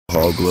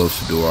Hall gloves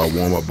to do our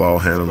warm-up ball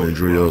handling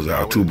drills,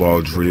 our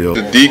 2-ball drill.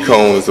 The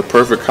D-cone is a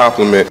perfect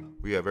complement.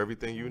 We have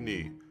everything you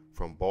need,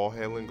 from ball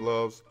handling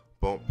gloves,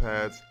 bump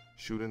pads,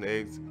 shooting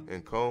eggs,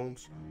 and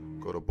cones.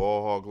 Go to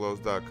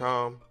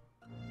ballhallgloves.com.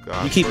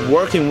 You keep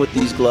working with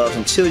these gloves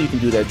until you can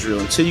do that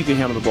drill, until you can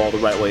handle the ball the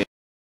right way.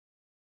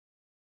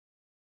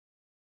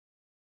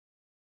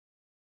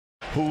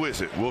 Who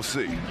is it? We'll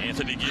see.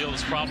 Anthony Gill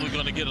is probably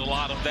going to get a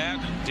lot of that.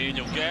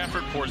 Daniel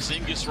Gafford,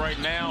 Porzingis right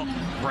now.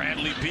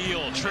 Bradley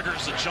Beal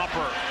triggers the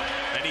jumper,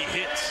 and he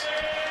hits.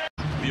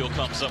 Beal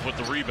comes up with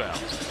the rebound.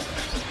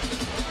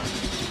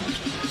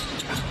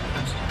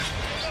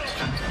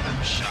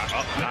 Shot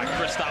up by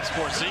Kristaps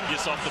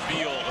Porzingis off the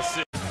Beal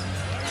assist.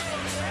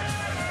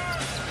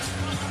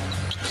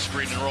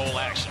 Screen and roll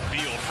action.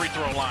 Beal free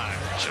throw line.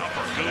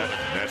 Jumper good.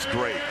 That's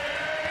great.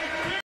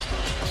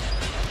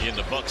 In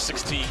the Bucks'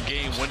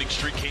 16-game winning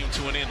streak came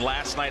to an end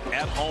last night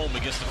at home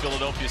against the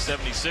Philadelphia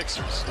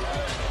 76ers.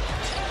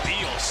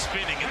 Beal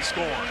spinning and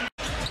scoring.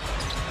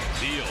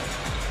 Beal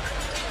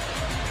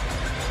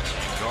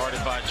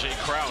guarded by Jay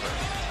Crowder.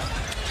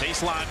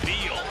 Baseline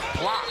Beal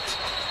blocked.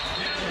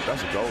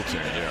 That's a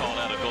goaltend, yeah. Called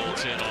out a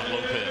goaltend on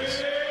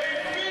Lopez.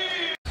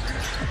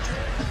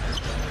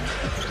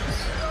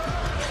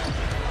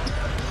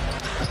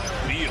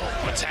 Beal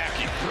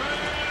attacking.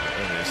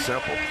 And it's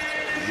simple.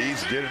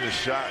 He's getting the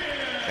shot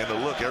and the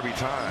look every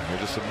time.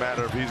 It's just a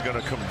matter of he's going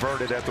to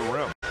convert it at the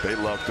rim. They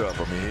lucked up.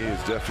 I mean, he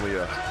is definitely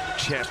a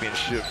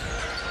championship.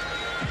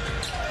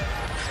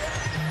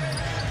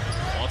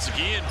 Once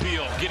again,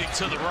 Beal getting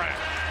to the rack,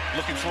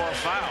 looking for a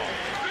foul.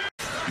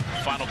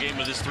 Final game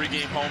of this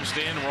 3-game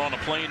homestand. We're on a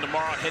plane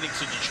tomorrow heading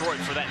to Detroit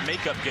for that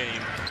makeup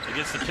game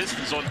against the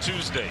Pistons on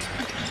Tuesday.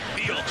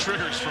 Beal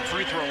triggers from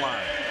free throw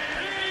line.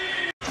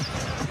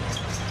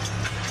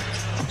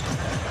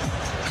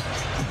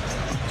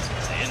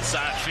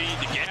 Inside feed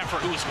to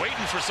Gafford, who was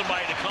waiting for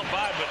somebody to come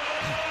by, but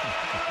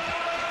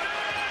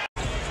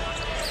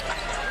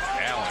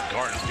Allen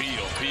guarding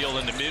Beal. Beal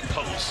in the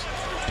mid-post.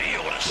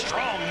 Beal with a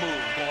strong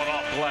move going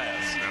off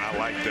glass. And I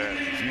like that.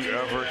 If you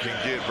ever can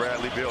get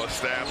Bradley Beal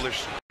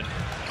established.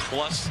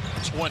 Plus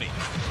 20.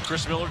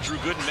 Chris Miller, Drew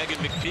Gooden, Megan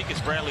McPeak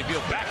as Bradley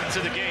Beal back into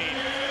the game.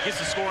 Gets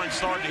the scoring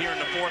started here in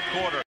the fourth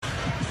quarter.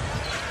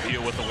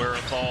 Beal with the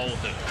wherewithal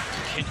to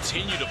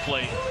continue to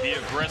play, be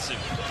aggressive.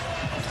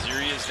 Here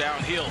he is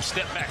downhill,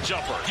 step back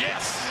jumper.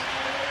 Yes!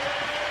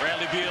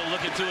 Bradley Beal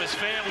looking to his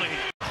family.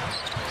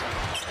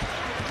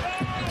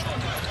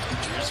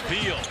 Here's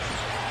Beal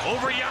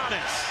over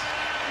Giannis.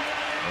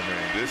 I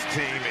mean, this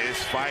team is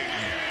fighting.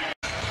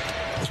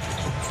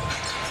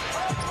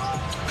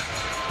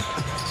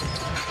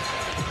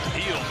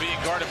 Beal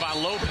being guarded by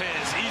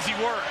Lopez. Easy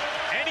work,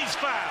 and he's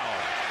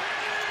fouled.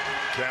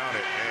 Count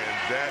it, and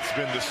that's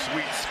been the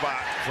sweet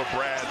spot for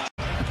Brad.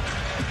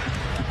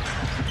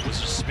 Was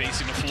just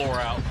spacing the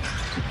floor out.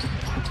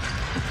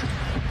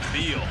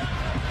 Beal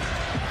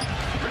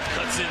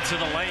cuts into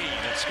the lane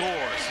and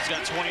scores. He's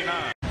got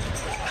 29.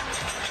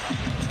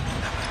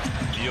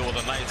 Beal with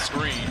a nice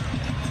screen.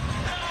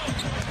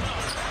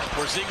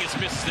 Porzingis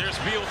misses. There's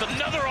Beal with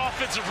another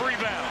offensive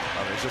rebound.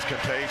 I mean, it's just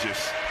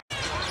contagious.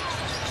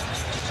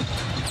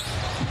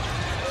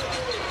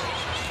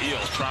 Beal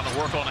trying to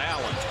work on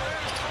Allen.